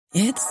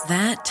It's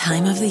that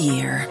time of the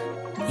year.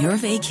 Your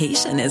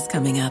vacation is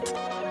coming up.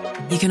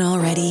 You can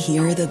already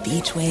hear the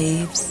beach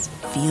waves,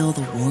 feel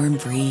the warm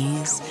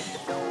breeze,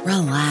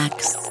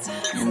 relax,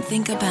 and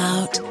think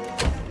about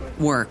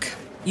work.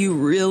 You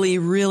really,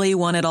 really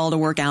want it all to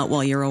work out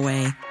while you're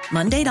away.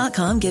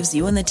 Monday.com gives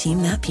you and the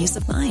team that peace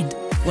of mind.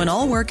 When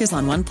all work is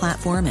on one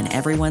platform and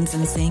everyone's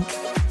in sync,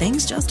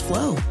 things just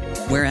flow.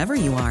 Wherever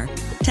you are,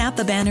 tap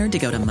the banner to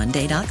go to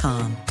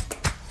Monday.com.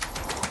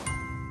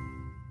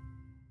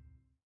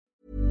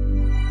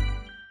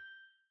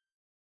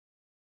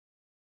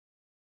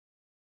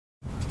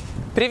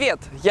 Привет,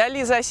 я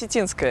Лиза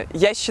Осетинская.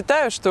 Я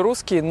считаю, что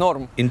русский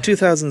норм. In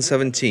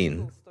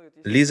 2017,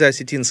 Liza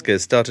Осетинская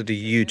started a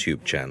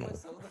YouTube channel.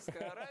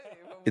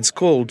 It's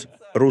called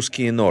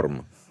Ruskiye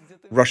Norm.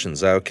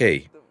 Russians are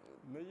okay.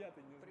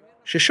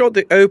 She shot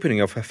the opening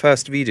of her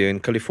first video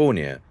in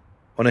California,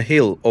 on a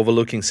hill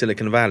overlooking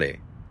Silicon Valley.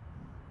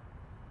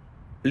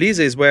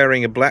 Liza is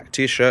wearing a black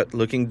t-shirt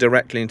looking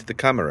directly into the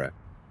camera,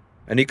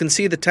 and you can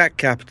see the tech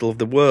capital of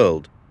the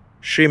world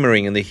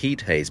shimmering in the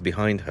heat haze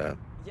behind her.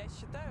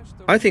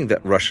 I think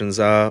that Russians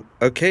are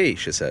okay,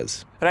 she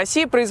says.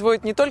 Россия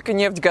производит не только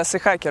нефть, газ и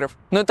хакеров,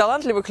 но и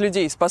талантливых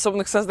людей,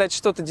 способных создать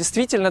что-то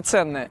действительно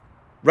ценное.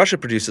 Russia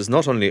produces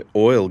not only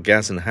oil,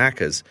 gas and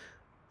hackers,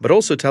 but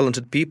also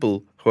talented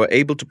people who are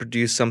able to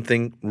produce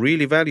something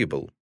really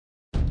valuable.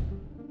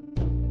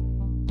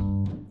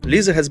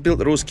 Liza has built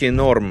Ruskiye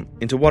Norm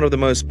into one of the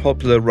most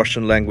popular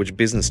Russian-language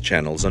business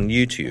channels on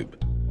YouTube.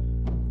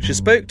 She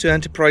spoke to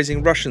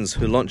enterprising Russians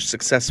who launched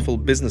successful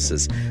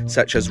businesses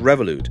such as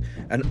Revolut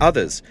and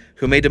others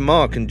who made a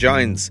mark in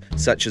giants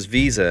such as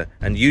Visa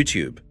and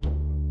YouTube.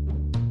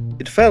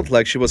 It felt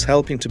like she was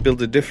helping to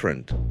build a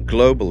different,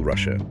 global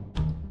Russia.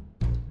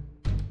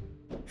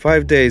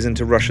 5 days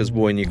into Russia's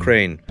war in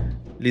Ukraine,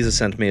 Liza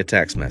sent me a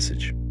text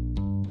message.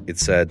 It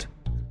said,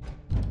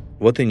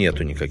 "Вот и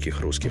нету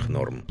никаких русских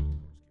норм.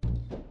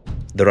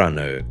 There are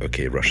no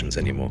okay Russians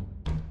anymore."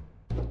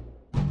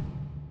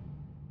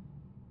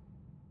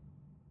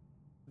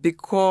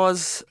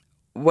 Because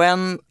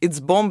when it's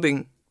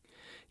bombing,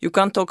 you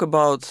can't talk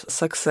about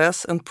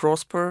success and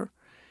prosper.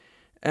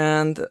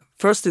 And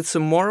first, it's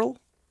immoral.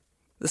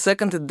 The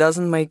second, it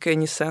doesn't make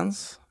any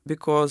sense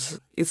because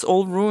it's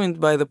all ruined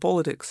by the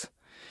politics.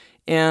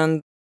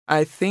 And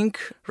I think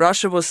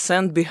Russia was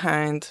sent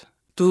behind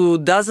to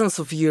dozens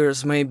of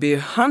years, maybe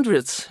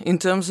hundreds, in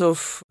terms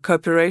of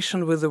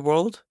cooperation with the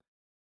world.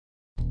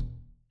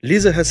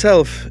 Liza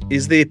herself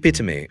is the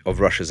epitome of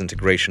Russia's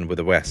integration with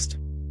the West.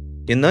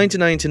 In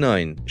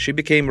 1999, she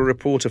became a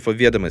reporter for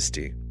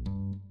Vedomosti,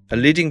 a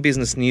leading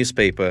business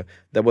newspaper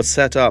that was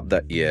set up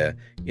that year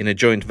in a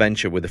joint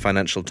venture with the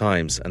Financial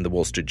Times and the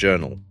Wall Street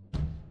Journal.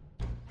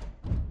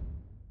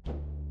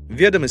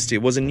 Vedomosti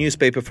was a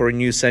newspaper for a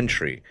new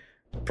century,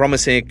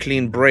 promising a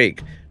clean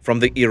break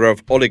from the era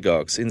of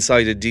oligarchs,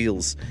 insider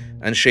deals,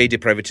 and shady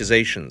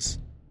privatizations.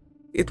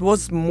 It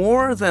was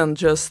more than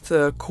just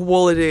a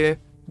quality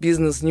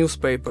business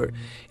newspaper.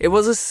 It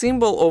was a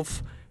symbol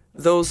of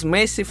those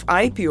massive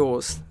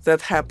IPOs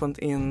that happened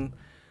in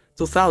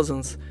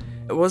 2000s.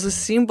 It was a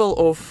symbol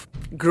of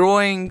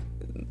growing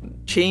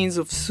chains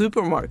of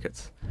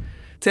supermarkets,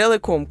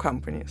 telecom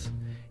companies.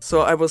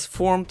 So I was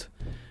formed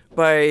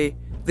by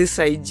this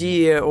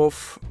idea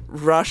of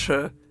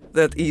Russia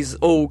that is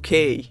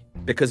okay.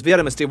 Because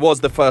Vedomosti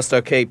was the first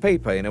okay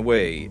paper, in a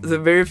way. The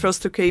very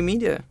first okay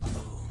media.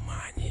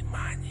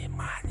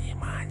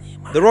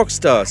 The rock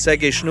star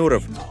Sergei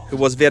Shnurov, who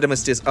was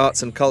Vedomosti's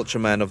Arts and Culture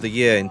Man of the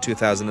Year in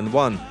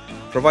 2001,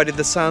 provided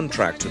the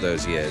soundtrack to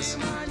those years.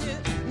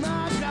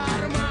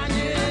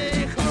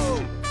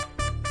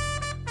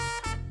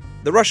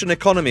 The Russian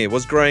economy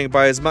was growing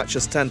by as much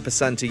as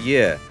 10% a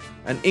year,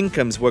 and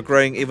incomes were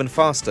growing even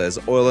faster as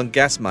oil and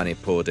gas money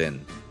poured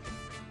in.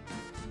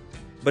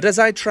 But as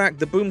I tracked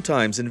the boom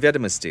times in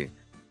Vedomosti,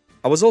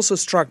 I was also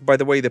struck by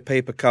the way the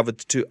paper covered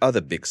two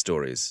other big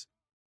stories.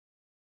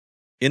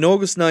 In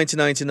August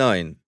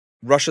 1999,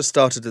 Russia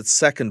started its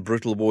second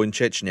brutal war in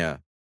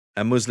Chechnya,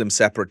 a Muslim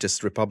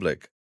separatist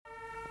republic.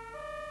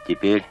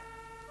 Теперь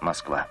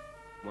Москва.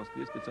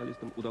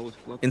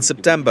 In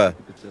September,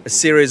 a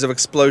series of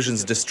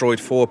explosions destroyed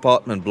 4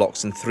 apartment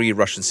blocks in 3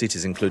 Russian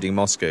cities, including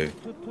Moscow.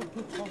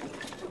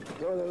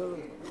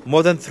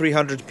 More than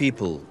 300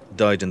 people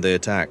died in the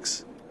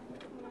attacks,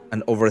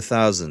 and over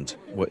 1,000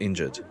 were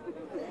injured.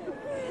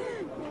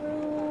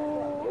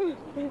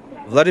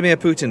 Vladimir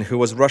Putin, who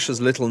was Russia's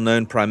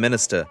little-known prime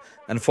minister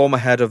and former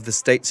head of the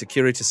State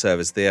Security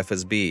Service, the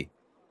FSB,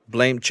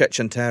 blamed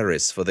Chechen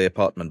terrorists for the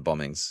apartment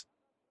bombings.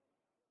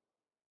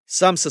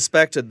 Some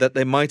suspected that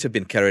they might have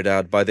been carried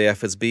out by the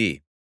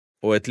FSB,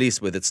 or at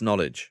least with its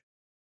knowledge.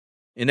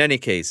 In any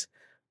case,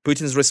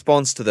 Putin's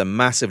response to them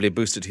massively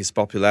boosted his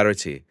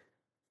popularity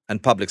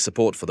and public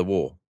support for the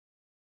war.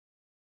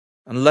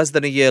 And less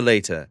than a year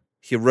later,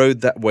 he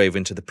rode that wave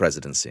into the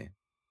presidency.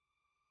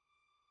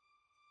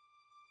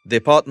 The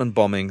apartment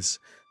bombings,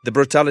 the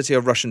brutality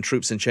of Russian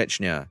troops in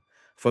Chechnya,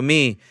 for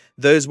me,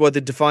 those were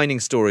the defining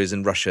stories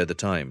in Russia at the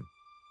time.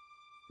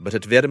 But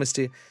at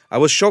Vedomosti, I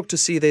was shocked to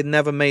see they'd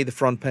never made the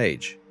front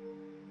page.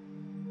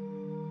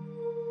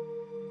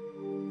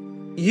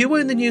 You were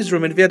in the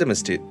newsroom at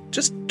Vedomosti.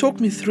 Just talk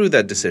me through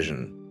that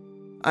decision.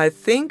 I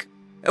think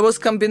it was a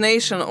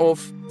combination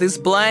of this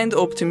blind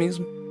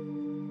optimism,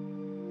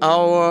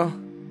 our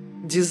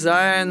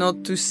desire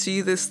not to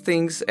see these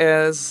things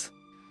as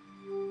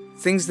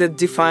things that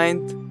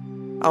defined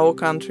our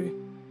country.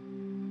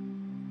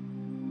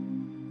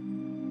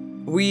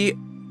 We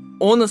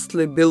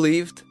honestly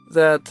believed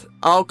that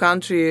our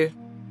country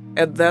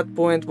at that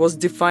point was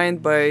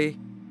defined by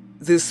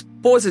this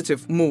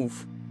positive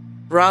move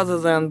rather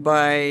than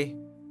by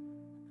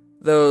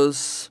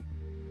those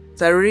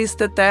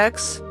terrorist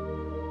attacks.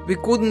 We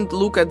couldn't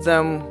look at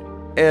them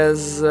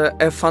as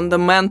a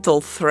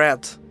fundamental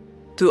threat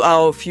to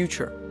our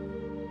future.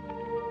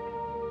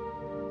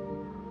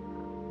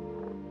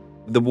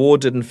 The war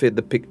didn't fit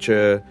the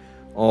picture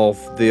of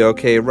the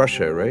OK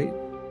Russia, right?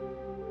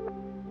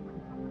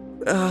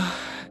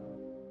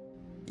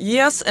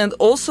 Yes, and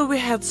also we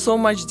had so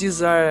much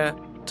desire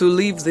to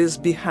leave this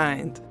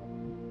behind,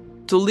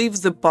 to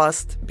leave the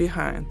past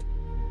behind.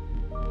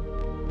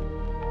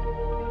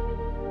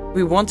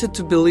 We wanted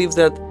to believe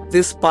that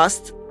this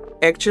past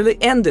actually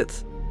ended.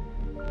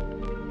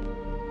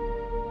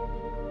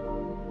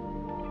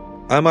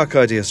 I'm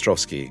Arkady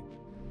Ostrovsky.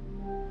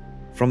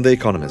 From The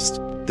Economist,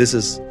 this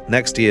is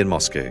Next Year in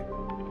Moscow.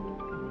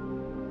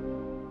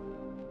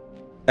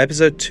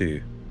 Episode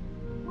 2.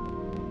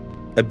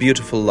 A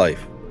Beautiful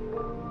Life.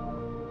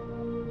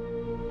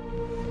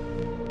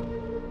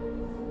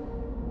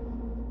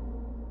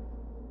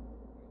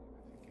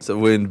 So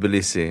we're in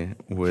Tbilisi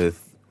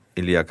with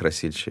Ilya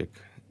Krasilchik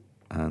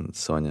and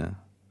Sonia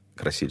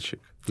Krasilchik.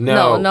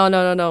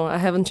 No. I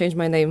haven't changed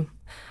my name.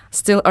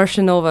 Still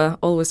Arshinova,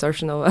 always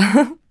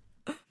Arshinova.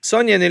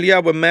 Sonia and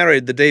Ilya were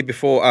married the day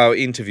before our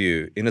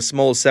interview in a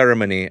small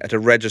ceremony at a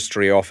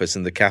registry office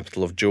in the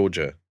capital of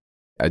Georgia.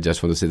 I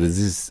just want to say that this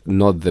is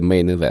not the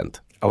main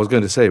event. I was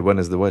going to say, when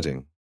is the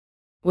wedding?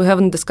 We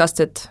haven't discussed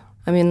it.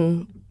 I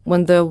mean,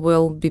 when there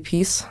will be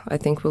peace, I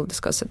think we'll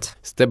discuss it.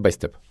 Step by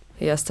step.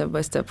 Yeah, step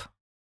by step.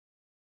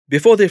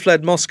 Before they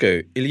fled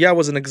Moscow, Ilya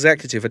was an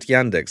executive at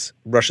Yandex,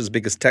 Russia's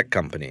biggest tech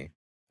company,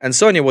 and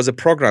Sonia was a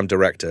program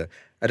director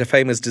at a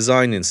famous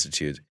design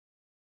institute.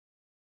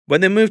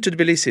 When they moved to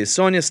Tbilisi,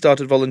 Sonia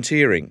started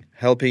volunteering,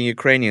 helping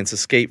Ukrainians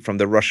escape from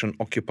the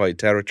Russian-occupied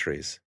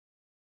territories.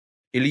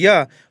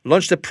 Ilya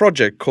launched a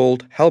project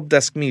called Help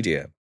Desk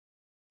Media.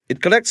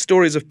 It collects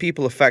stories of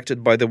people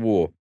affected by the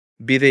war,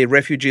 be they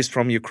refugees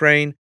from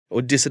Ukraine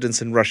or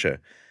dissidents in Russia,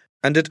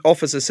 and it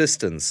offers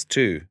assistance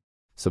too.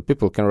 So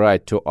people can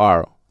write to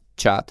our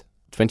chat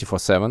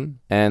 24/7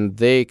 and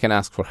they can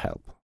ask for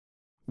help.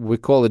 We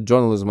call it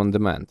journalism on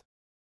demand.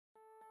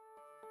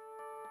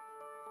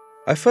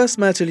 I first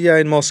met Ilya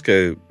in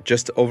Moscow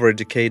just over a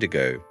decade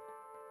ago,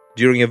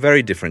 during a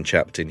very different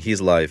chapter in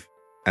his life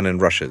and in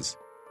Russia's.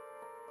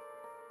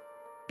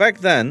 Back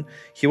then,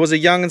 he was a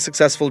young and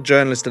successful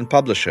journalist and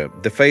publisher,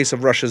 the face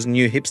of Russia's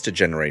new hipster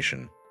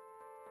generation.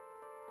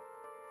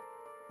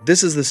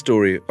 This is the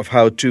story of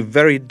how two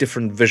very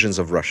different visions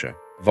of Russia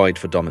vied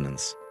for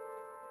dominance.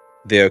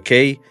 The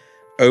OK,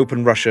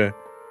 open Russia,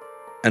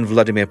 and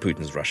Vladimir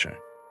Putin's Russia.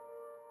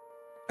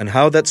 And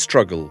how that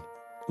struggle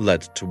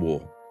led to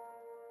war.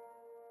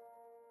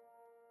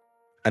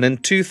 And in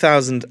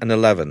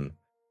 2011,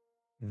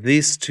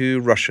 these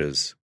two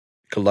Russias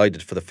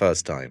collided for the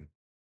first time.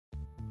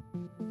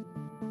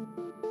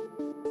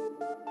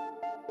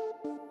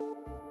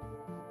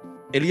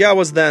 Ilya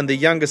was then the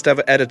youngest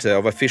ever editor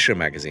of Afisha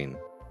magazine.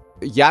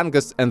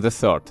 Youngest and the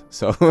third.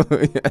 So,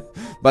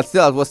 but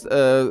still, I was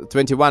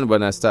 21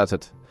 when I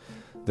started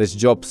this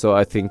job. So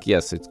I think,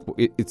 yes,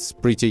 it's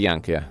pretty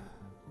young, yeah.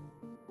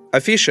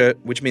 Afisha,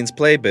 which means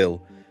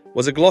playbill,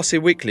 was a glossy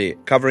weekly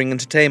covering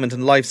entertainment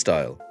and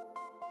lifestyle.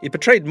 It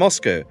portrayed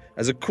Moscow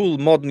as a cool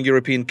modern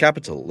European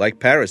capital like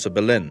Paris or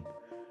Berlin.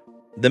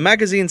 The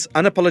magazine's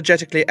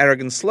unapologetically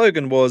arrogant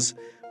slogan was,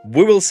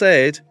 "We will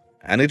say it,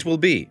 and it will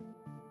be."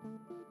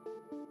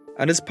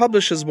 And its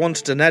publishers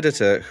wanted an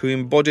editor who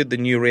embodied the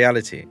new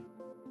reality.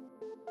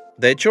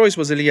 Their choice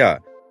was Ilya.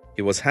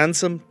 He was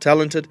handsome,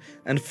 talented,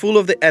 and full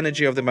of the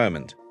energy of the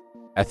moment.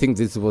 I think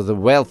this was the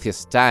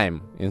wealthiest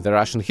time in the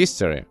Russian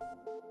history,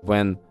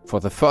 when for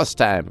the first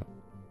time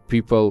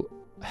people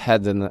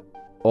had an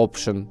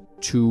option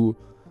to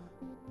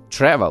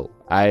travel.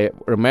 I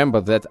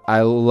remember that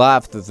I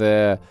loved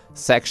the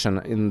section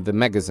in the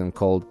magazine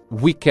called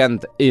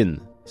Weekend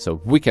In.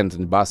 So weekend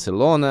in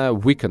Barcelona,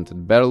 weekend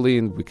in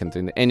Berlin, weekend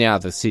in any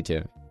other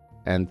city.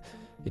 And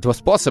it was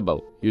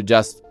possible. You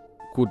just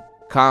could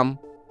come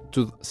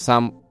to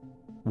some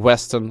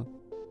Western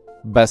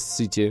best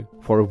city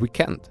for a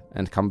weekend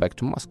and come back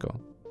to Moscow.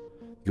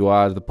 You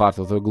are the part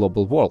of the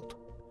global world.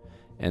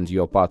 And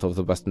you are part of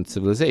the Western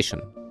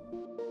civilization.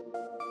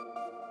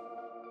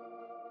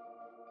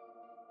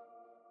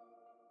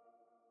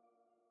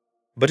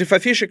 But if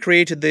Afisha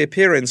created the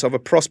appearance of a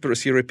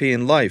prosperous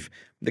European life,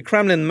 the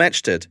Kremlin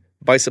matched it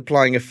by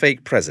supplying a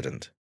fake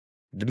president,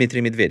 Dmitry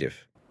Medvedev.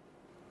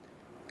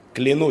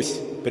 Клянусь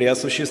при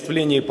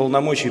осуществлении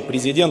полномочий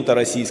президента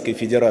Российской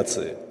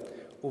Федерации.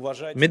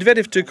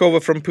 Medvedev took over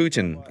from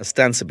Putin,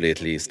 ostensibly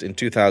at least, in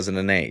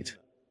 2008.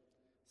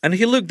 And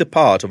he looked the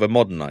part of a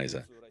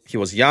modernizer. He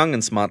was young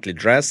and smartly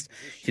dressed.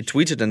 He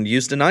tweeted and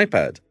used an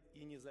iPad.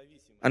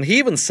 And he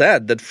even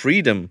said that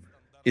freedom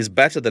is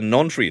better than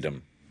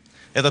non-freedom.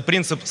 Это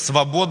принцип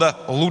 «свобода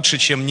лучше,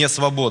 чем не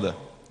свобода».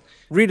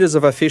 Readers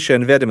of Afisha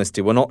and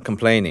Vedomosti were not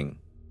complaining.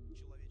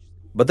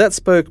 But that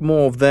spoke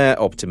more of their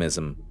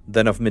optimism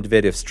than of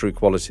Medvedev's true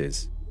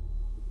qualities.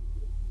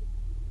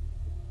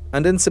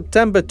 And in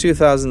September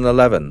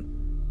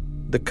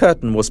 2011, the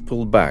curtain was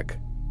pulled back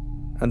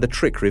and the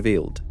trick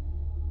revealed.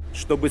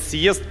 Чтобы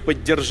съезд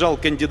поддержал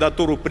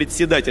кандидатуру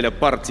председателя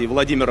партии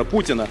Владимира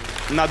Путина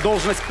на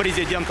должность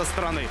президента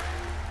страны.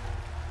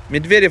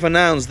 Medvedev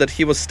announced that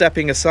he was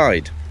stepping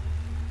aside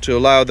to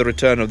allow the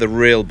return of the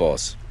real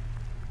boss.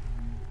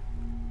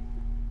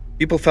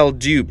 People felt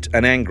duped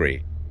and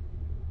angry.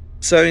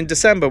 So in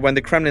December, when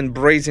the Kremlin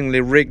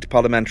brazenly rigged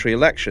parliamentary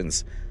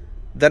elections,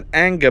 that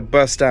anger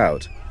burst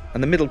out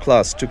and the middle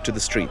class took to the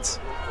streets.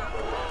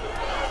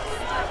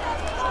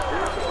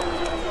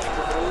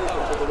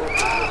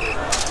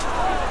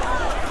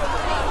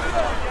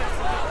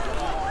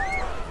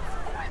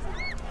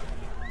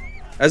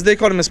 As The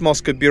Economist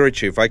Moscow bureau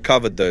chief, I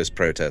covered those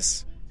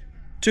protests.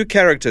 Two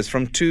characters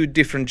from two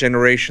different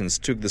generations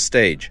took the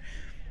stage.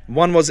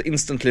 One was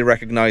instantly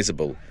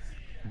recognizable.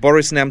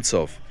 Boris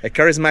Nemtsov, a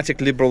charismatic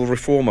liberal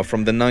reformer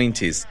from the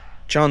 90s,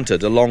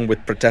 chanted along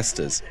with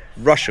protesters,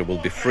 "Russia will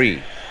be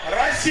free."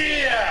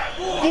 Россия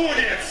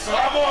будет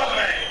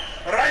свободной!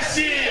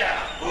 Россия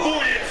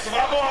будет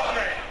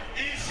свободной!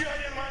 И еще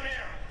один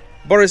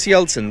момент. Boris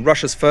Yeltsin,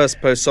 Russia's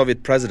first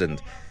post-Soviet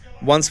president,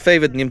 once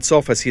favored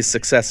Nemtsov as his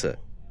successor.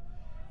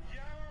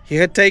 He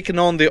had taken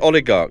on the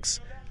oligarchs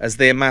as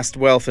they amassed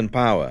wealth and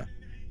power,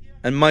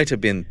 and might have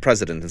been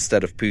president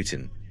instead of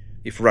Putin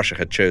if Russia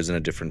had chosen a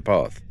different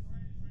path.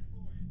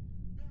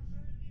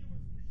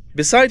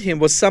 Beside him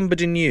was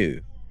somebody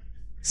new,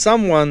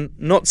 someone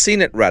not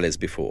seen at rallies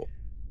before,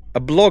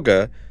 a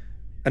blogger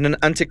and an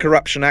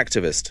anti-corruption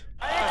activist.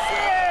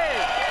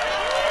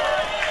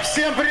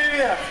 Всем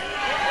привет!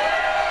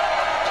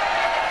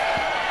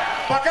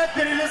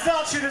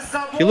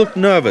 He looked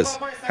nervous,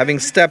 having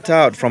stepped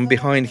out from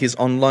behind his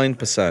online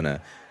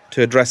persona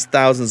to address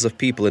thousands of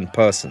people in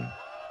person.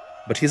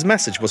 But his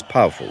message was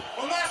powerful.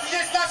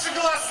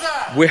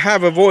 "We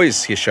have a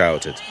voice," he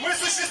shouted.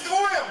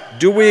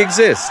 "Do we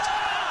exist?"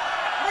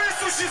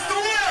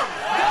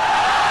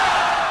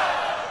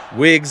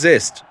 "We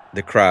exist,"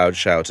 the crowd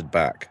shouted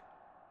back.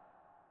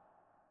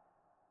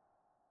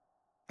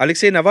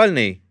 Alexei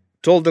Navalny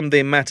told them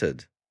they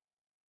mattered.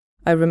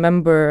 I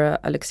remember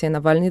Alexei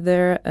Navalny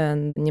there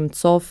and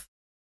Nemtsov.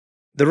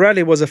 The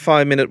rally was a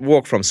 5-minute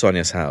walk from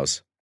Sonia's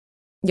house.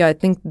 Yeah, I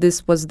think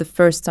this was the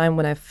first time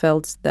when I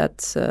felt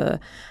that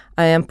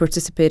I am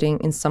participating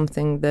in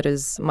something that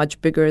is much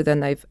bigger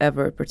than I've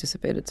ever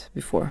participated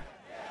before.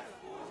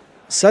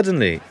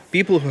 Suddenly,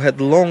 people who had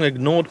long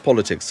ignored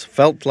politics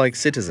felt like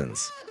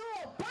citizens.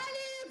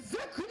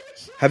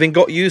 Having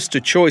got used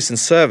to choice and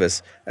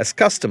service as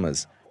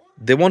customers,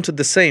 they wanted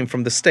the same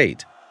from the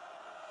state.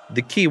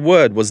 The key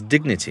word was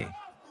dignity.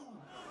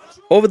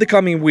 Over the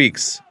coming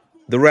weeks,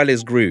 the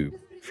rallies grew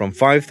from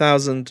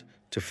 5,000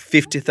 to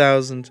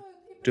 50,000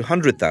 to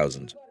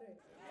 100,000.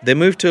 They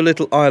moved to a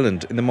little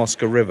island in the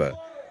Moscow River,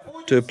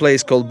 to a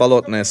place called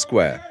Bolotnaya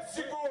Square.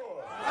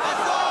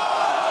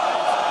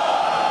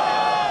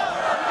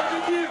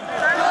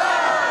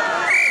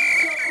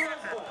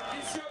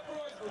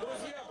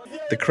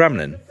 The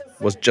Kremlin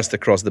was just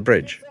across the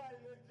bridge.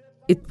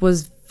 It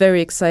was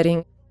very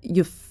exciting.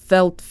 You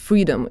felt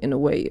freedom in a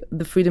way,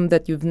 the freedom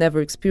that you've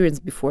never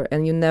experienced before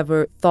and you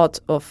never thought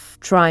of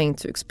trying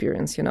to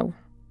experience,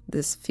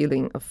 this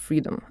feeling of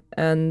freedom.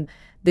 And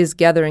these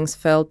gatherings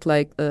felt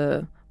like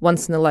a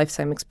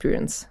once-in-a-lifetime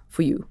experience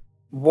for you.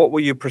 What were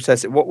you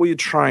protesting? What were you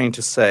trying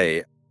to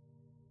say?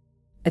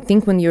 I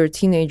think when you're a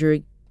teenager,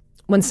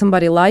 when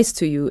somebody lies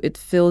to you, it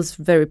feels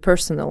very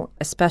personal,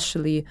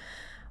 especially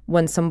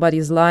when somebody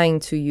is lying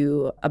to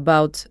you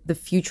about the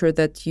future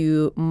that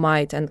you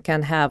might and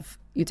can have.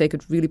 You take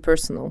it really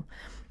personal.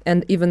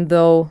 And even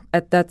though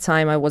at that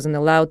time I wasn't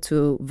allowed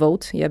to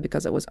vote,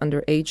 because I was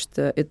underage,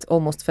 it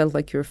almost felt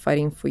like you're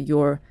fighting for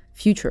your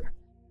future.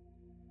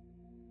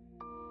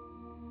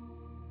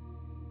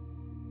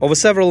 Over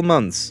several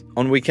months,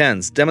 on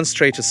weekends,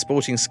 demonstrators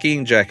sporting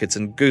skiing jackets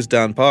and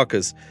goose-down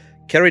parkas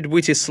carried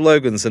witty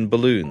slogans and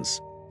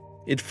balloons.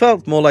 It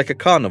felt more like a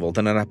carnival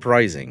than an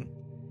uprising.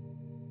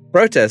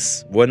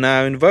 Protests were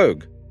now in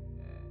vogue.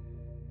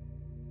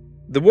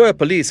 There were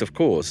police, of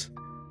course,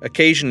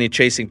 occasionally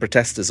chasing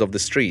protesters off the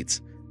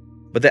streets,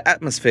 but the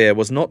atmosphere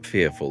was not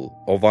fearful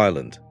or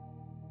violent.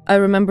 I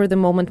remember the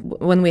moment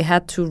when we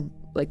had to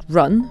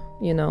run,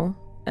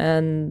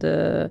 and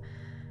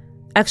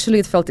actually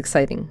it felt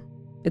exciting.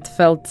 It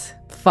felt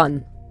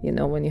fun,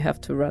 when you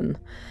have to run.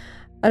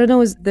 I don't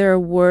know, is there a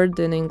word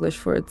in English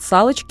for it?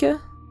 Salочки?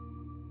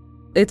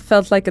 It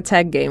felt like a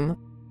tag game.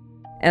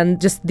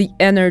 And just the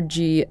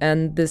energy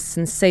and the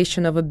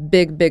sensation of a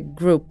big, big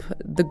group,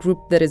 the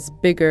group that is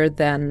bigger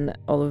than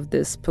all of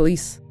this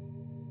police.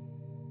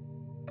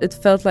 It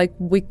felt like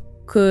we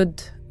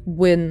could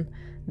win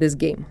this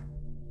game,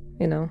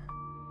 you know.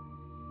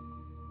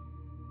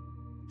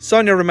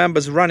 Sonia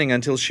remembers running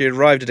until she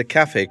arrived at a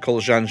cafe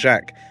called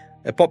Jean-Jacques,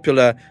 a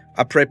popular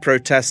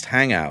après-protest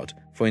hangout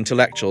for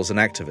intellectuals and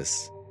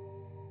activists.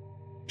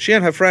 She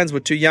and her friends were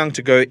too young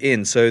to go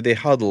in, so they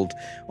huddled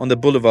on the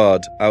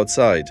boulevard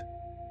outside.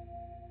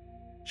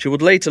 She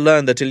would later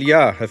learn that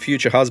Ilya, her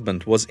future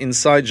husband, was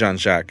inside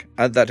Jean-Jacques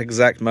at that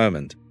exact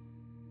moment.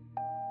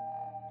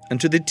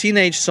 And to the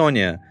teenage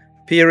Sonia,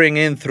 peering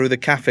in through the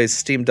cafe's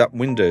steamed-up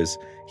windows,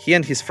 he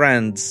and his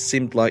friends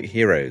seemed like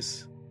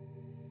heroes.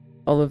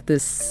 All of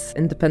these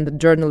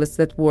independent journalists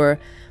that were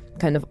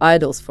kind of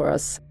idols for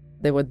us,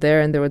 they were there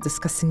and they were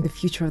discussing the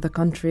future of the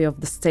country, of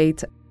the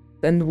state.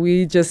 And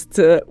we just,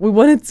 we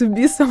wanted to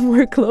be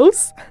somewhere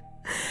close,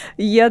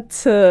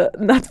 yet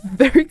not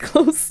very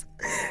close,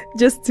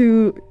 just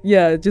to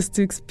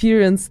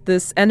experience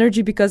this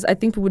energy, because I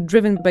think we were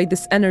driven by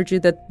this energy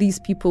that these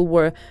people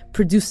were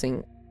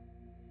producing.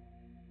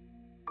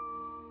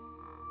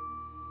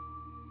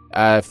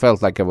 I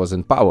felt like I was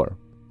in power,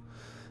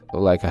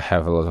 like I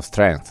have a lot of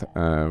strength,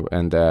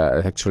 and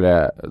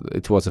actually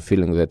it was a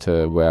feeling that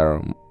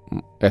we're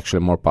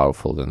actually more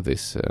powerful than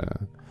these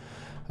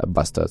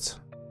bastards.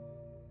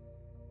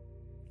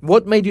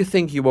 What made you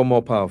think you were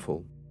more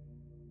powerful?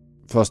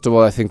 First of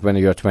all, I think when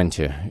you're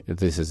 20,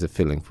 this is the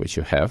feeling which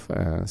you have.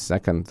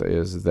 Second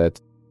is that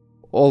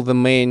all the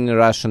main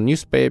Russian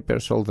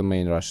newspapers, all the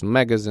main Russian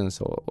magazines,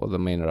 all the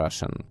main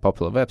Russian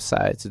popular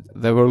websites,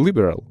 they were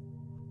liberal.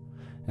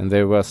 And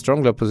they were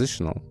strongly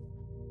oppositional.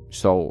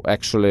 So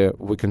actually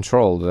we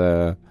control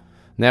the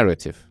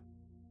narrative.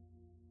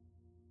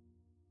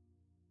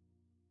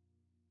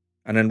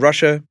 And in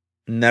Russia,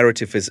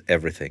 narrative is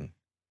everything.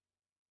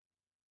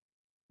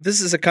 This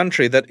is a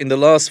country that in the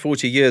last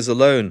 40 years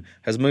alone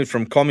has moved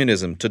from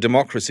communism to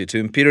democracy to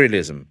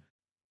imperialism.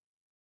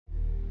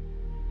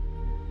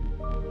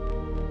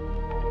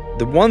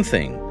 The one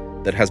thing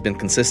that has been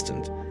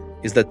consistent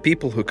is that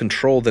people who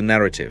control the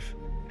narrative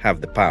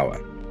have the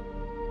power.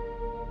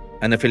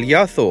 And if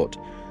Ilya thought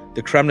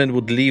the Kremlin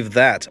would leave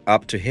that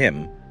up to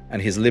him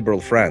and his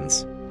liberal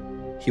friends,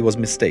 he was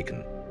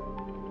mistaken.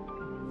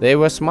 They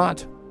were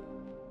smart.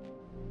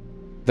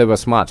 They were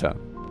smarter.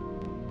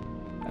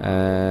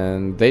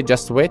 And they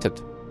just waited.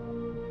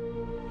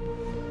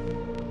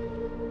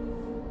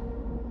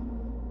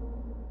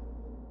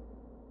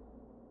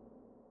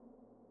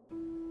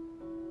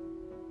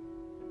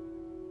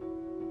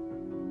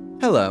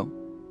 Hello,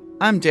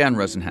 I'm Dan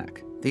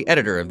Rosenhack, the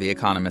editor of The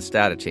Economist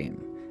Data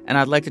Team, and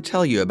I'd like to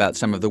tell you about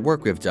some of the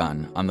work we've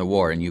done on the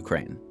war in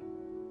Ukraine.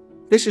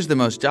 This is the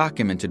most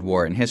documented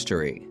war in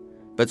history,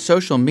 but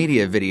social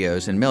media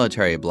videos and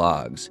military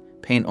blogs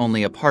paint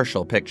only a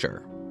partial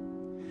picture.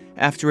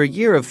 After a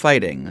year of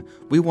fighting,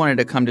 we wanted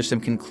to come to some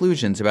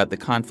conclusions about the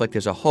conflict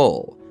as a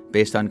whole,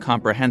 based on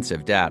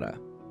comprehensive data.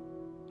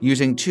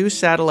 Using 2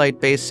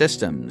 satellite-based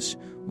systems,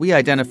 we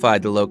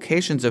identified the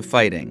locations of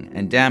fighting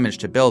and damage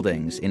to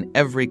buildings in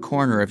every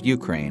corner of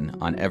Ukraine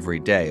on every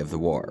day of the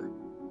war.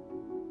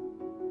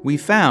 We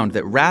found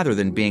that rather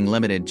than being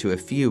limited to a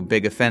few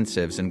big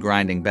offensives and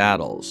grinding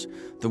battles,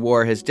 the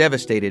war has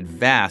devastated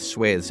vast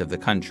swathes of the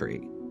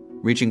country,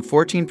 reaching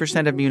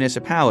 14% of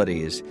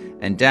municipalities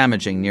and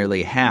damaging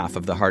nearly half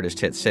of the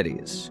hardest-hit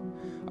cities.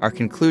 Our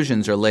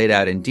conclusions are laid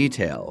out in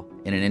detail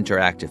in an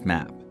interactive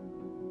map.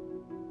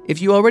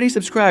 If you already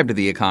subscribe to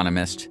The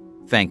Economist,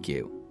 thank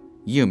you.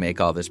 You make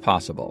all this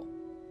possible.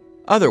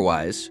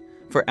 Otherwise,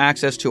 for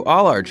access to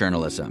all our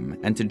journalism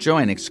and to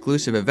join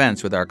exclusive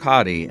events with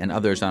Arkady and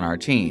others on our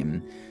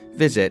team,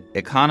 visit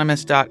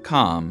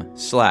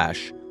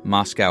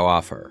economist.com/Moscow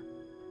offer.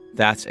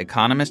 That's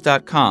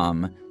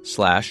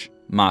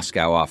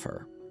economist.com/Moscow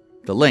offer.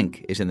 The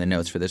link is in the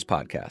notes for this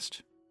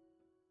podcast.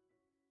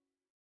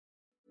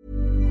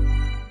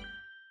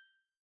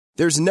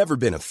 There's never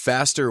been a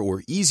faster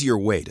or easier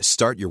way to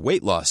start your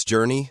weight loss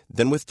journey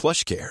than with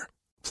PlushCare.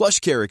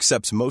 PlushCare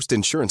accepts most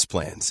insurance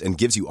plans and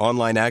gives you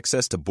online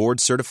access to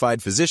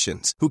board-certified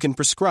physicians who can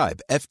prescribe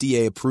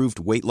FDA-approved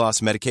weight loss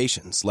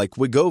medications like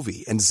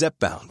Wegovy and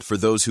Zepbound for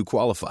those who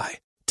qualify.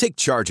 Take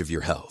charge of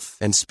your health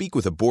and speak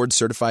with a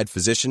board-certified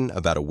physician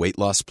about a weight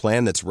loss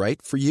plan that's right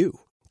for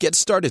you. Get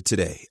started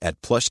today at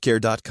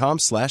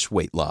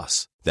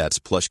plushcare.com/weight-loss. That's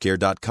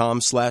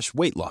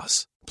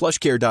plushcare.com/weight-loss.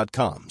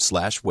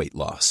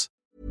 plushcare.com/weight-loss.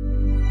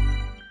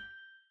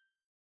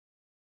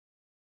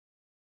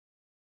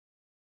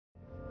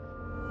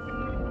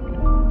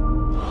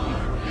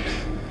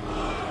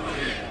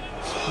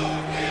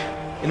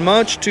 In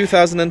March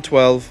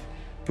 2012,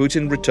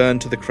 Putin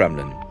returned to the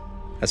Kremlin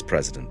as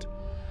president.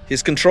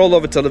 His control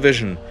over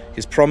television,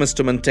 his promise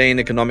to maintain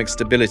economic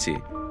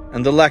stability,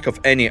 and the lack of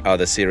any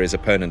other serious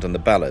opponent on the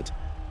ballot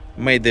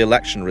made the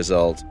election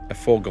result a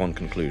foregone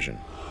conclusion.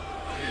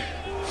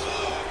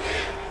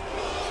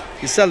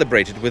 He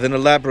celebrated with an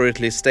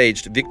elaborately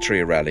staged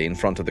victory rally in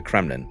front of the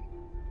Kremlin.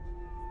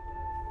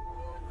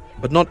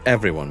 But not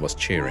everyone was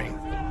cheering.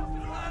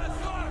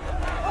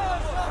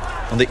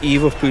 On the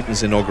eve of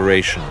Putin's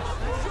inauguration,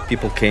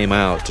 people came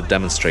out to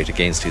demonstrate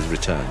against his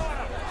return.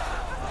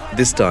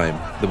 This time,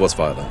 there was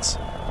violence,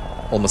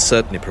 almost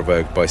certainly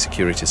provoked by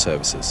security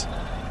services.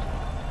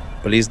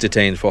 Police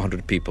detained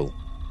 400 people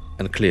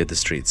and cleared the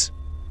streets.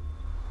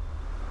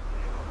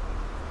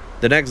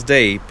 The next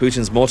day,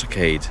 Putin's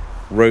motorcade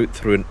rode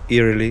through an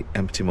eerily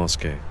empty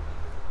Moscow.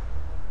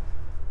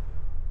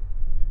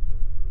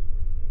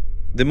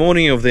 The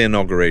morning of the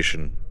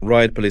inauguration,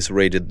 riot police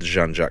raided the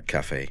Jean-Jacques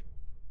Cafe.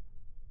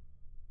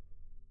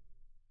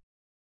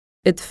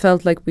 It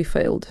felt like we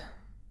failed.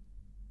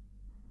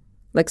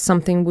 Like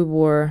something we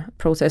were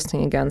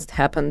protesting against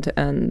happened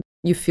and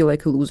you feel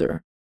like a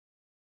loser.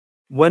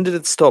 When did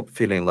it stop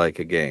feeling like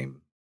a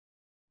game?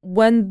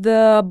 When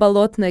the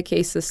Bolotnaya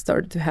cases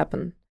started to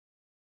happen.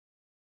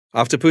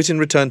 After Putin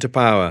returned to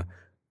power,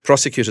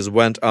 prosecutors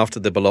went after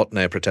the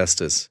Bolotnaya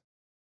protesters.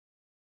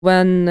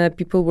 When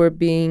people were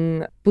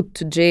being put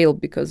to jail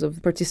because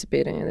of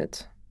participating in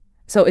it.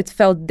 So it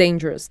felt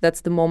dangerous.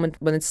 That's the moment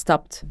when it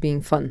stopped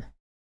being fun.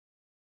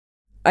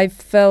 I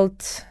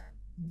felt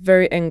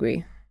very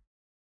angry.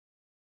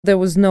 There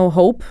was no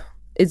hope.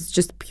 It's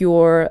just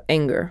pure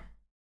anger.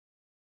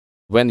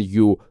 When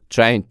you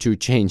trying to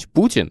change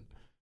Putin,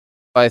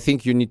 I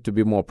think you need to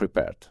be more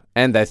prepared.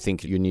 And I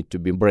think you need to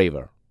be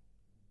braver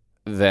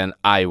than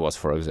I was,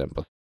 for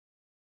example.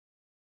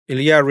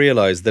 Ilya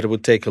realized that it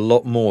would take a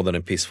lot more than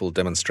a peaceful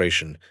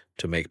demonstration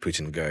to make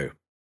Putin go.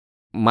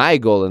 My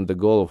goal and the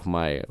goal of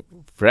my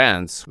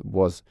friends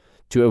was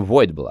to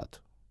avoid blood.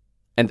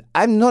 And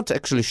I'm not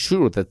actually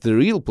sure that the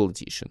real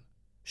politician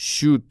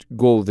should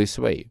go this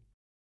way.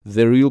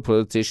 The real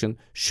politician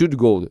should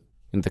go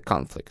in the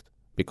conflict,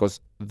 because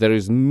there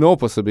is no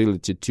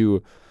possibility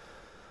to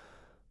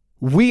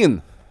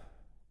win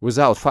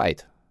without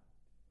fight.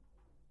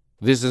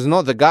 This is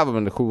not the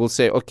government who will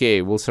say,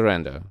 okay, we'll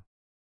surrender.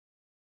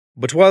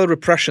 But while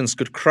repressions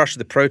could crush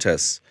the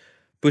protests,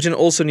 Putin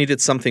also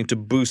needed something to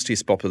boost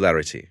his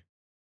popularity.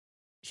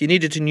 He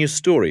needed a new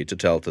story to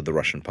tell to the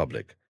Russian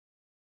public.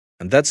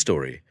 And that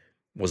story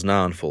was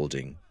now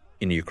unfolding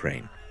in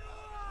Ukraine.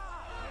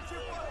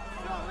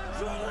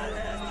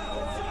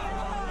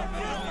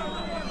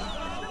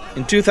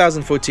 In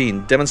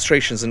 2014,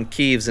 demonstrations in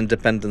Kyiv's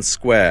Independence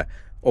Square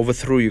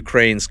overthrew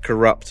Ukraine's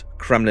corrupt,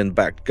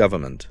 Kremlin-backed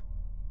government.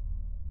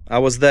 I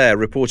was there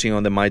reporting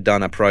on the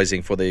Maidan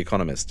uprising for The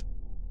Economist.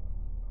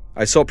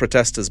 I saw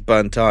protesters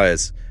burn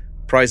tires,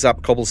 price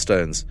up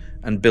cobblestones,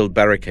 and build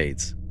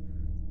barricades.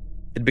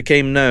 It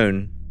became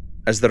known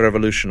as the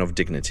Revolution of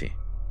Dignity.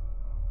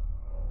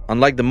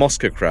 Unlike the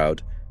Moscow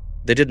crowd,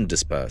 they didn't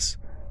disperse,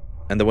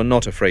 and they were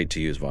not afraid to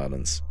use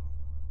violence.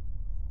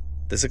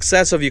 The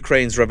success of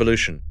Ukraine's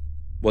revolution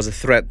was a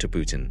threat to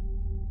Putin,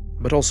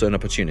 but also an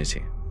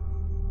opportunity.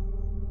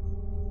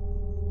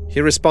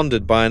 He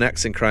responded by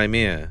annexing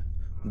Crimea,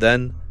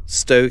 then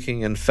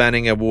stoking and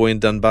fanning a war in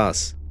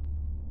Donbass.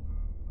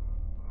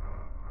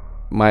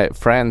 My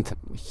friend,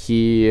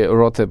 he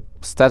wrote a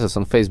status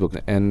on Facebook,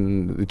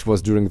 and it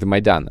was during the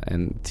Maidan,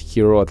 and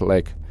he wrote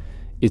like,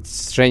 it's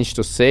strange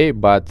to say,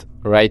 but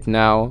right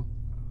now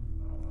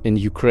in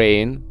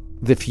Ukraine,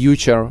 the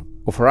future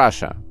of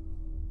Russia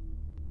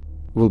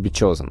will be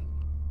chosen.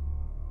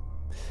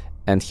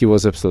 And he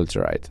was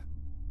absolutely right.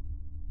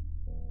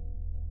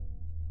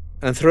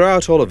 And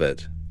throughout all of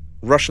it,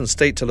 Russian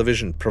state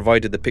television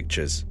provided the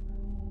pictures.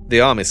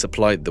 The army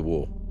supplied the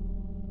war.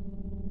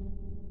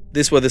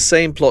 These were the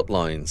same plot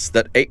lines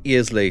that 8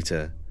 years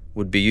later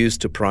would be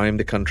used to prime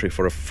the country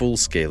for a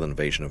full-scale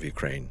invasion of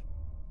Ukraine.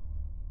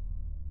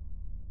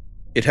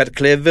 It had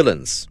clear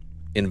villains,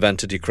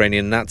 invented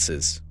Ukrainian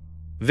Nazis,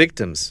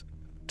 victims,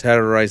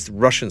 terrorized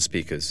Russian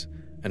speakers,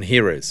 and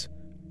heroes,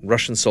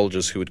 Russian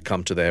soldiers who would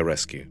come to their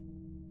rescue.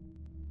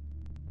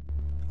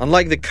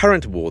 Unlike the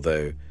current war,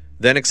 though,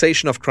 the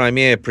annexation of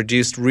Crimea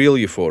produced real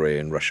euphoria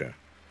in Russia.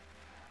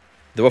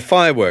 There were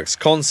fireworks,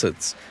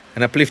 concerts,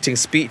 and uplifting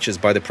speeches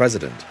by the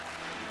president.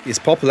 His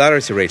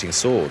popularity rating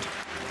soared.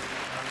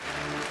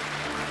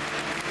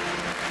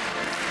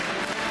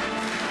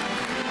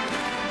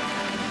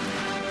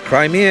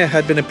 Crimea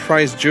had been a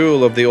prized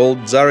jewel of the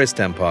old Tsarist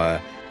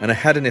Empire and a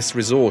hedonist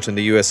resort in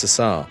the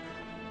USSR.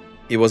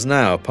 It was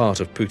now part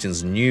of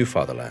Putin's new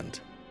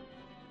fatherland.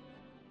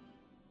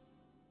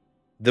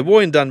 The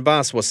war in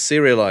Donbass was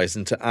serialized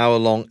into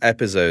hour-long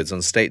episodes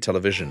on state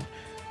television,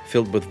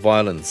 filled with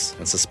violence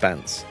and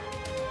suspense.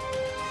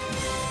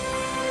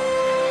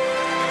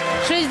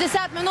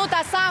 60 минут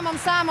о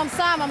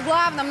самом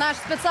главном, наш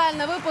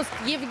специальный выпуск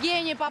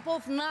Евгений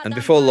Попов на And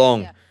before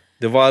long,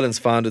 the violence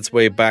found its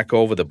way back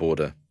over the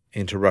border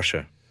into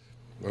Russia.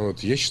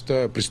 Я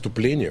считаю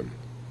преступлением,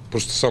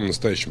 просто самым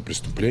настоящим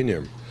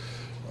преступлением,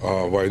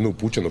 войну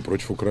Путина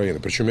против Украины.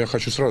 Причем я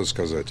хочу сразу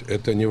сказать,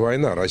 это не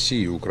война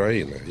России и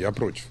Украины. Я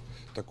против.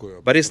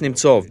 Boris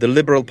Nemtsov, the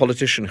liberal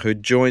politician who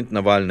joined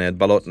Navalny at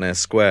Bolotnaya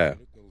Square,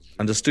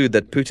 understood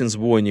that Putin's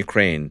war in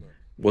Ukraine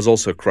was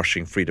also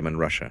crushing freedom in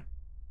Russia.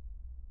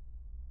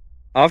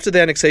 After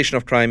the annexation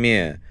of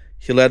Crimea,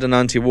 he led an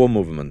anti-war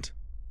movement.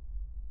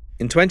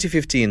 In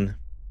 2015,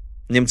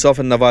 Nemtsov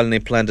and Navalny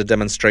planned a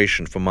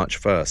demonstration for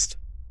March 1st,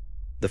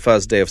 the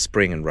first day of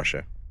spring in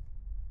Russia.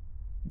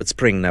 But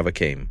spring never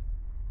came.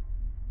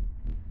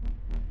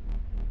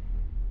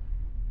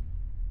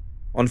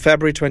 On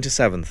February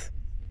 27th,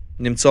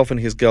 Nemtsov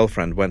and his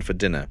girlfriend went for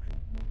dinner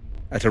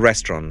at a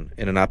restaurant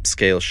in an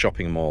upscale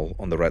shopping mall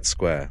on the Red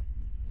Square.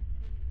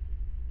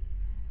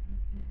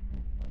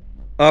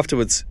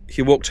 Afterwards,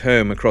 he walked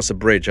home across a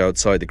bridge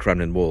outside the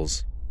Kremlin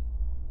walls.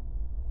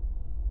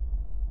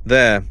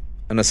 There,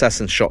 an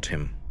assassin shot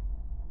him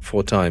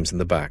 4 times in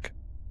the back.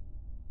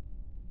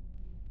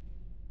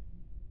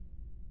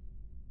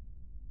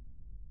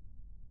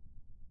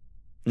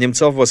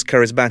 Nemtsov was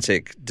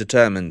charismatic,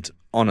 determined,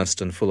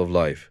 honest, and full of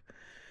life.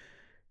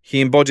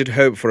 He embodied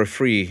hope for a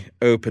free,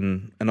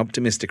 open, and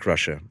optimistic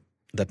Russia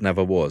that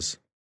never was.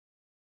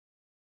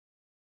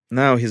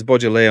 Now his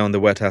body lay on the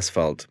wet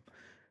asphalt,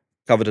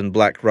 covered in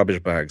black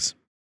rubbish bags.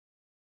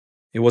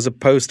 It was a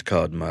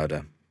postcard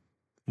murder,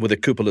 with the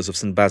cupolas of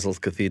St. Basil's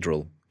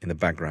Cathedral in the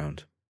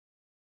background.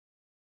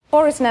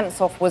 Boris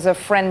Nemtsov was a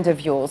friend of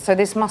yours, so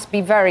this must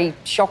be very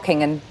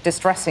shocking and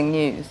distressing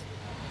news.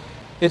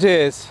 It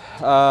is,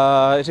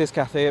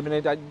 Kathy. I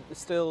mean,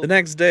 still... The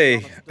next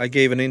day, I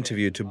gave an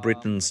interview to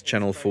Britain's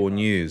Channel 4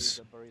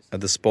 News at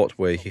the spot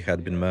where he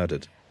had been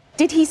murdered.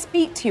 Did he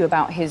speak to you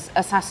about his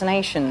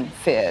assassination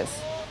fears?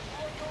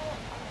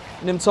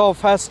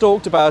 Nemtsov has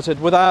talked about it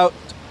without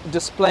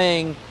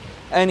displaying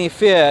any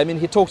fear. I mean,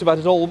 he talked about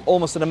it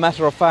almost in a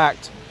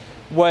matter-of-fact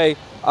way.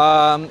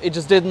 It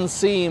just didn't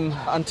seem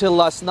until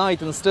last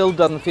night, and still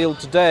doesn't feel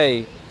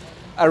today,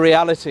 a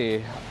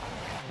reality.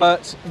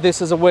 But this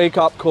is a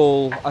wake-up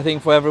call, I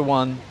think, for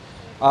everyone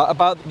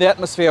about the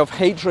atmosphere of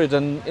hatred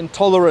and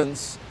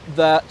intolerance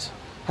that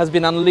has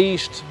been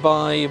unleashed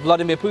by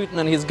Vladimir Putin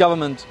and his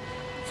government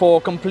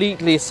for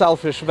completely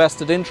selfish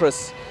vested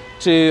interests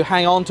to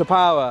hang on to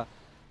power.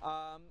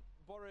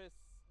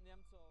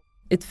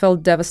 It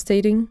felt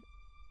devastating.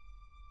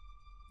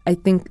 I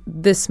think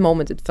this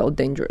moment it felt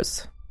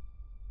dangerous.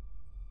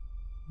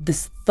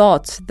 This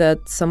thought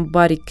that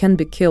somebody can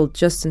be killed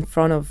just in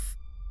front of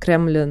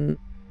Kremlin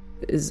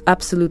is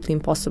absolutely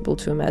impossible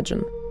to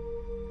imagine.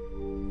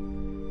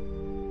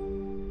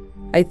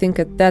 I think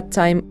at that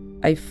time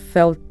I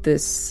felt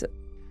this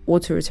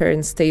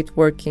authoritarian state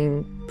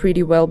working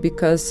pretty well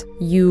because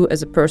you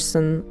as a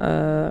person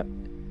are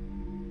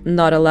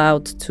not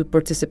allowed to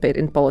participate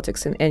in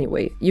politics in any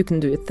way. You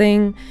can do your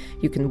thing,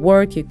 you can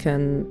work, you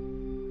can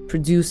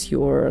produce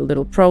your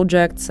little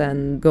projects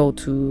and go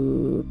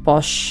to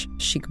posh,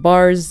 chic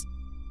bars,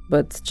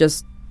 but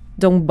just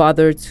don't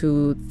bother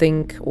to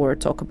think or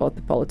talk about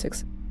the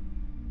politics.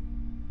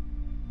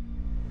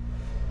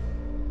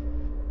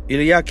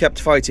 Ilya kept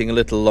fighting a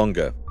little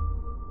longer.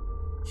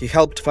 He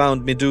helped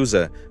found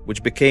Meduza,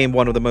 which became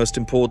one of the most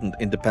important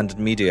independent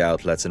media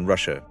outlets in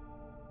Russia.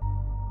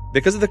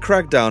 Because of the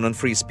crackdown on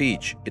free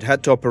speech, it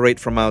had to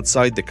operate from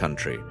outside the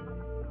country.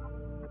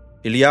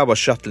 Ilya was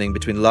shuttling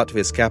between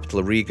Latvia's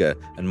capital Riga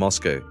and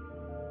Moscow.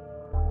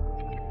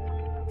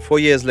 4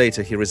 years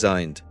later, he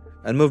resigned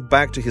and moved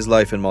back to his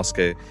life in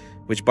Moscow,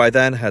 which by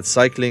then had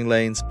cycling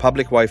lanes,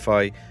 public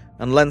Wi-Fi,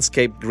 and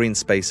landscaped green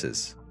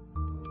spaces.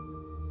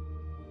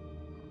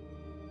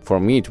 For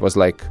me, it was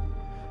like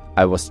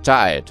I was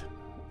tired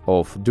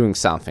of doing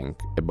something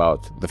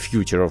about the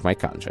future of my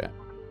country.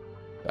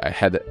 I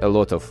had a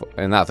lot of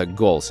other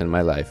goals in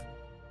my life.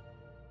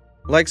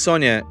 Like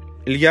Sonia,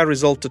 Ilya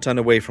resolved to turn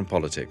away from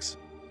politics.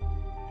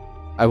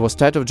 I was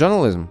tired of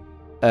journalism,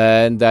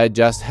 and I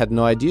just had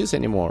no ideas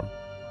anymore.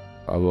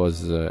 I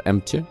was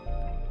empty.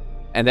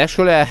 And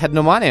actually, I had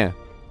no money.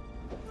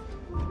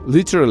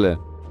 Literally.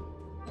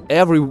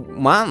 Every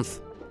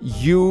month,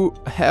 you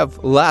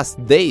have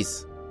last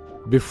days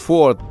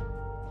before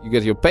you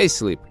get your pay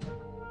slip,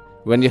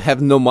 when you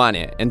have no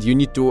money and you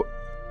need to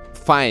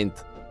find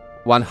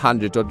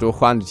 100 or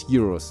 200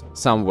 euros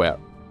somewhere.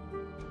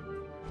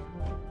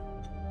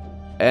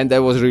 And I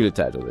was really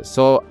tired of this.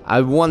 So I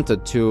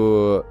wanted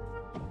to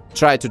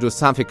try to do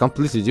something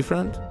completely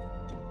different,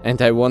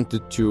 and I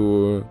wanted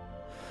to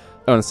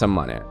earn some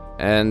money.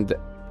 And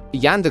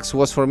Yandex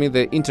was for me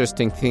the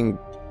interesting thing.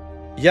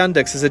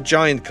 Yandex is a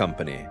giant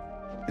company.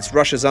 It's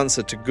Russia's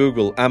answer to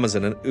Google,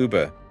 Amazon, and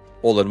Uber,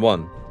 all in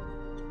one.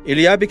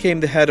 Ilya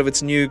became the head of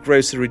its new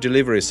grocery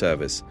delivery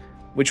service,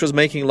 which was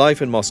making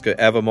life in Moscow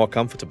ever more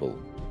comfortable.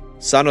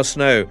 Sun or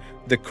snow,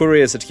 the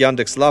couriers at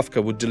Yandex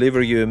Lavka would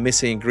deliver you a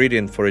missing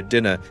ingredient for a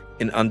dinner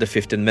in under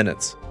 15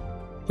 minutes.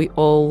 We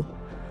all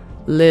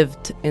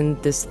lived in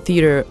this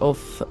theater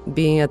of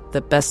being at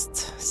the best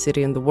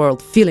city in the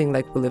world, feeling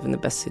like we live in the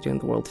best city in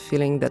the world,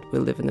 feeling that we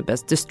live in the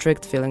best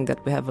district, feeling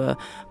that we have a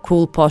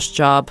cool posh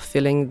job,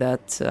 feeling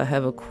that I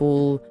have a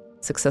cool,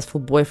 successful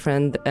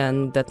boyfriend,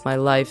 and that my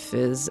life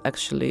is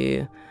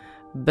actually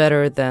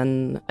better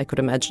than I could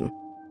imagine.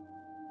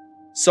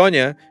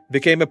 Sonia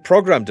became a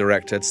program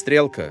director at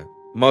Strelka,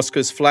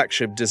 Moscow's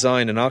flagship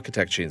design and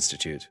architecture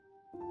institute.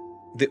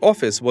 The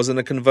office was in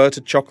a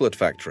converted chocolate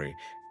factory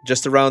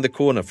just around the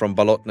corner from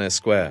Bolotnaya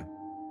Square.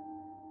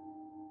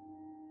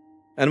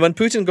 And when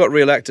Putin got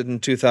re-elected in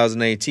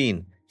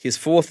 2018, his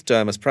fourth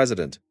term as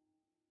president,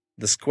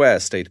 the square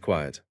stayed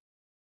quiet.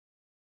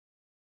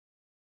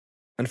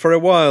 And for a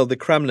while, the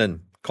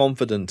Kremlin,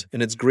 confident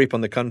in its grip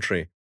on the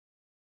country,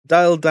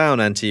 dialed down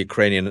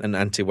anti-Ukrainian and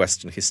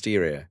anti-Western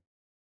hysteria.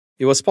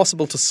 It was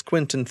possible to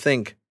squint and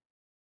think,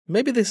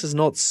 maybe this is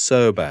not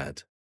so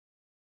bad.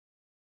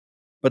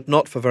 But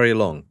not for very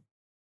long.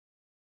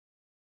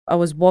 I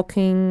was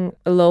walking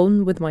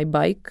alone with my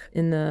bike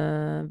in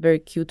a very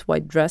cute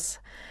white dress.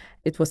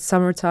 It was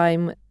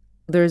summertime.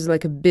 There's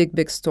like a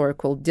big store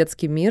called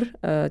Детский мир,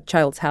 a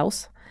child's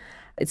house.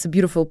 It's a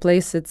beautiful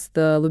place. It's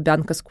the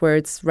Lubyanka Square.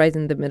 It's right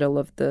in the middle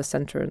of the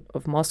center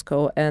of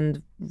Moscow.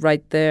 And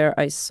right there,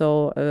 I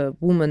saw a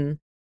woman.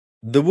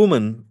 The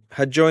woman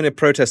had joined a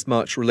protest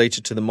march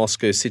related to the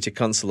Moscow City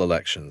Council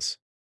elections.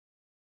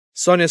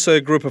 Sonia saw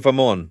a group of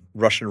OMON,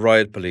 Russian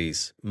riot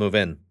police, move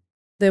in.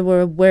 They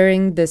were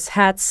wearing these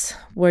hats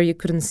where you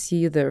couldn't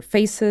see their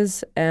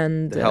faces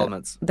and... The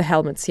helmets. The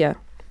helmets, yeah.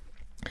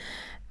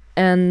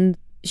 And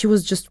she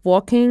was just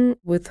walking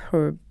with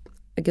her,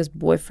 I guess,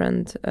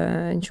 boyfriend,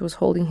 and she was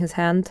holding his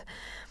hand.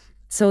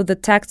 So the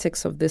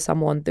tactics of this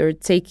OMON, they're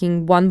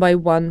taking one by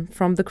one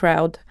from the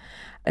crowd,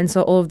 and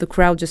so all of the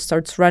crowd just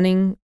starts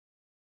running.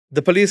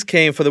 The police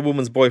came for the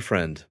woman's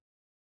boyfriend.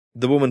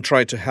 The woman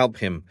tried to help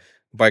him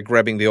by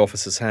grabbing the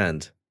officer's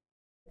hand.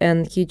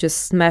 And he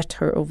just smashed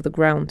her over the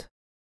ground.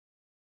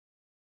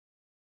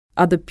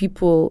 Other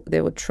people,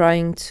 they were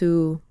trying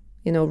to,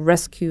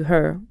 rescue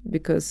her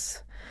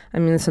because,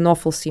 it's an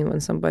awful scene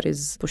when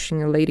somebody's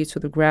pushing a lady to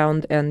the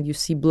ground and you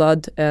see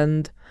blood,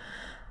 and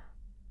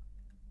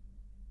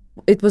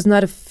it was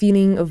not a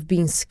feeling of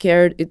being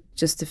scared, it's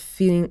just a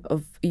feeling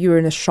of you're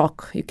in a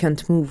shock, you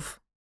can't move.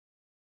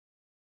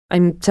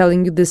 I'm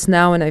telling you this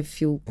now and I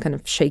feel kind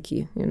of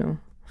shaky,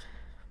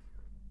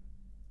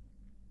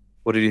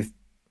 What did you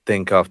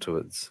think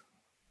afterwards?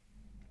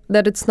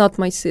 That it's not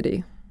my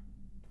city.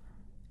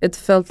 It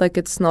felt like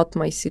it's not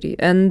my city.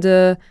 And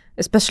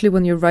especially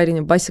when you're riding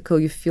a bicycle,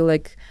 you feel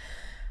like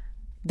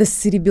the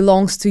city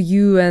belongs to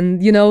you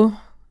and,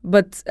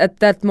 But at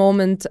that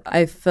moment,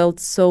 I felt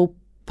so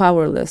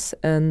powerless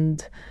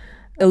and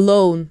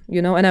alone,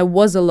 and I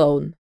was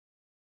alone.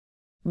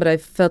 But I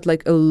felt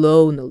like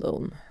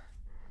alone.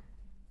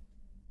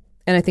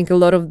 And I think a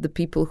lot of the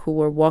people who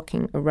were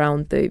walking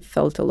around, they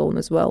felt alone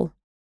as well.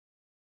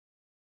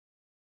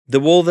 The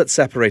wall that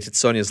separated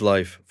Sonia's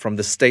life from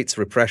the state's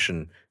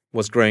repression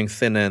was growing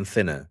thinner and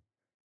thinner,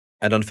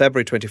 and on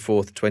February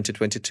 24th,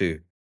 2022,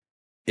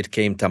 it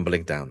came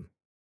tumbling down.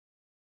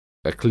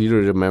 I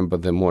clearly remember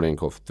the morning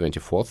of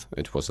 24th.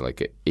 It was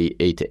like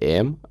 8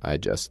 a.m. I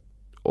just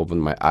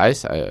opened my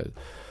eyes, I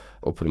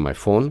opened my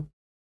phone.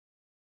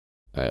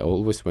 I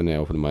always, when I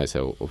open my eyes, I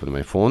open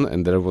my phone,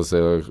 and there was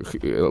a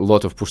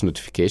lot of push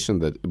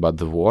notification about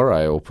the war.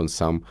 I opened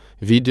some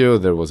video,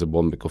 there was a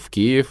bombing of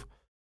Kyiv.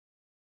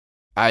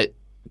 I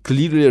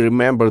clearly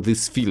remember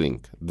this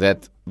feeling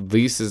that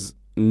this is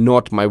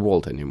not my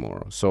world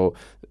anymore. So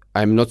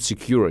I'm not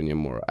secure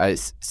anymore. I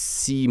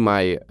see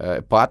my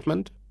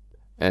apartment,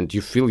 and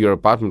you feel your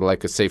apartment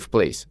like a safe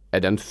place. I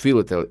don't feel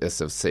it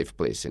as a safe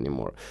place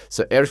anymore.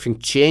 So everything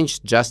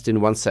changed just in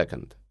 1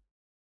 second.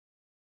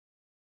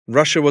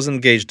 Russia was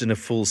engaged in a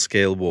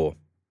full-scale war.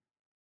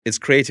 Its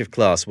creative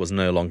class was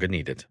no longer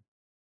needed.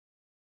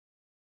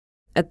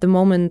 At the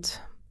moment,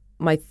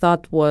 my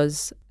thought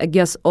was, I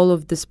guess all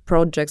of these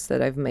projects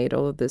that I've made,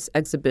 all of these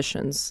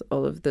exhibitions,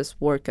 all of this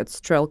work at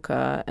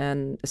Strelka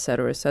and et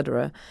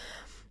cetera,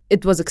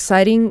 it was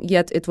exciting,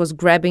 yet it was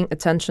grabbing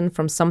attention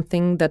from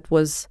something that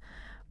was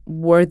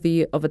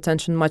worthy of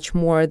attention much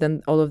more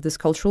than all of these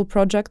cultural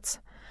projects.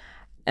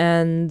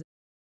 And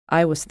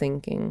I was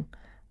thinking,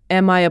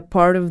 am I a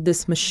part of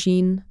this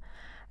machine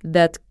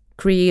that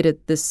created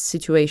this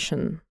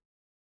situation?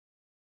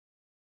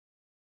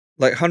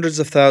 Like hundreds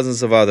of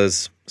thousands of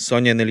others,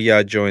 Sonia and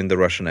Ilya joined the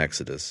Russian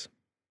exodus.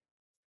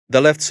 They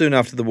left soon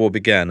after the war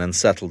began and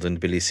settled in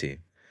Tbilisi.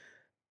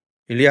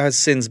 Ilya has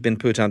since been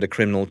put under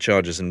criminal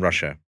charges in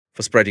Russia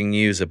for spreading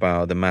news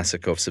about the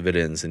massacre of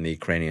civilians in the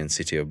Ukrainian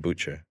city of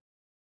Bucha.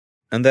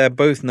 And they are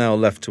both now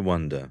left to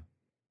wonder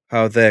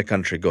how their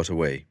country got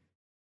away.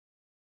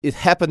 It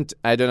happened,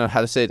 I don't know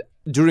how to say it,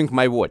 during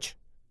my watch,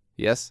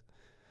 yes?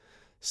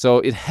 So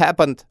it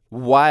happened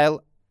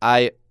while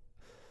I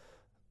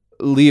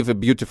live a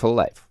beautiful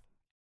life.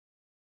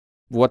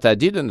 What I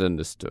didn't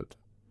understood,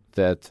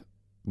 that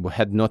we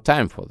had no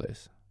time for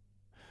this.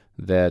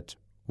 That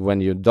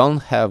when you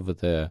don't have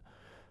the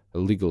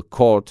legal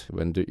court,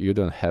 when you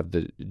don't have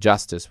the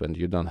justice, when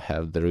you don't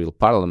have the real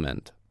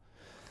parliament,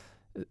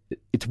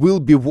 it will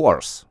be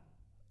worse.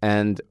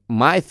 And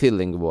my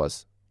feeling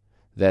was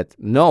that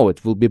no,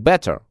 it will be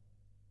better.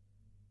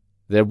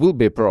 There will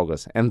be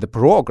progress. And the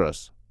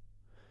progress,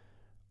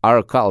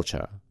 our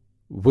culture,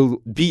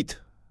 will beat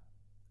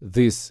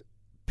these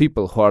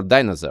people who are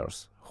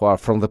dinosaurs, who are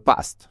from the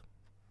past.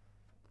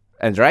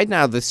 And right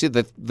now they see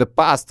that the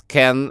past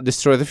can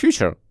destroy the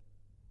future.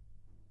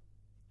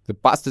 The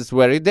past is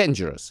very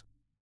dangerous.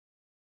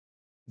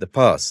 The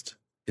past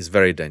is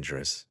very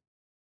dangerous.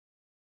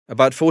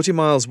 About 40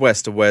 miles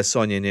west of where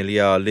Sonia and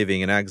Ilya are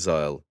living in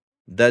exile,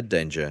 that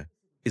danger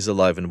is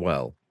alive and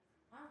well.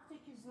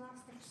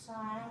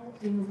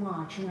 In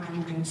March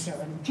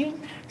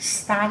 1917,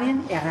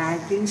 Stalin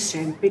arrived in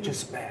St.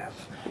 Petersburg.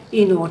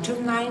 In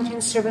autumn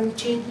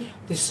 1917,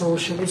 the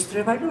Socialist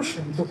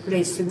Revolution took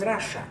place in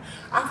Russia.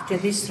 After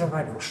this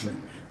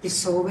revolution, the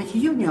Soviet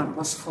Union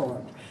was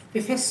formed, the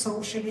first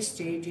socialist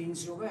state in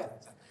the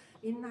world.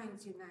 In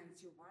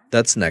 1991...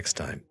 That's next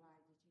time.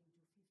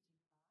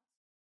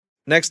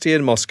 Next Year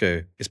in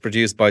Moscow is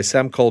produced by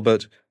Sam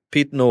Colbert,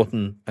 Pete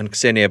Norton and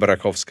Ksenia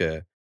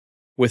Barakovskaya,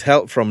 with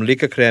help from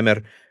Lika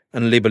Kremer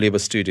and Liba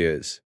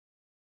Studios.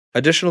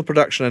 Additional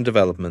production and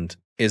development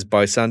is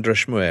by Sandra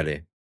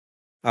Shmueli.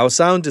 Our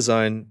sound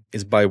design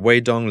is by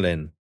Wei Dong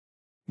Lin,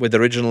 with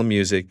original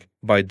music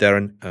by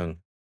Darren Ng.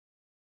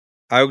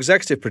 Our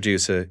executive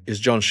producer is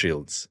John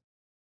Shields.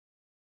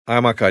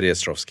 I'm Arkady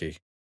Ostrovsky.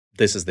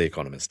 This is The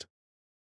Economist.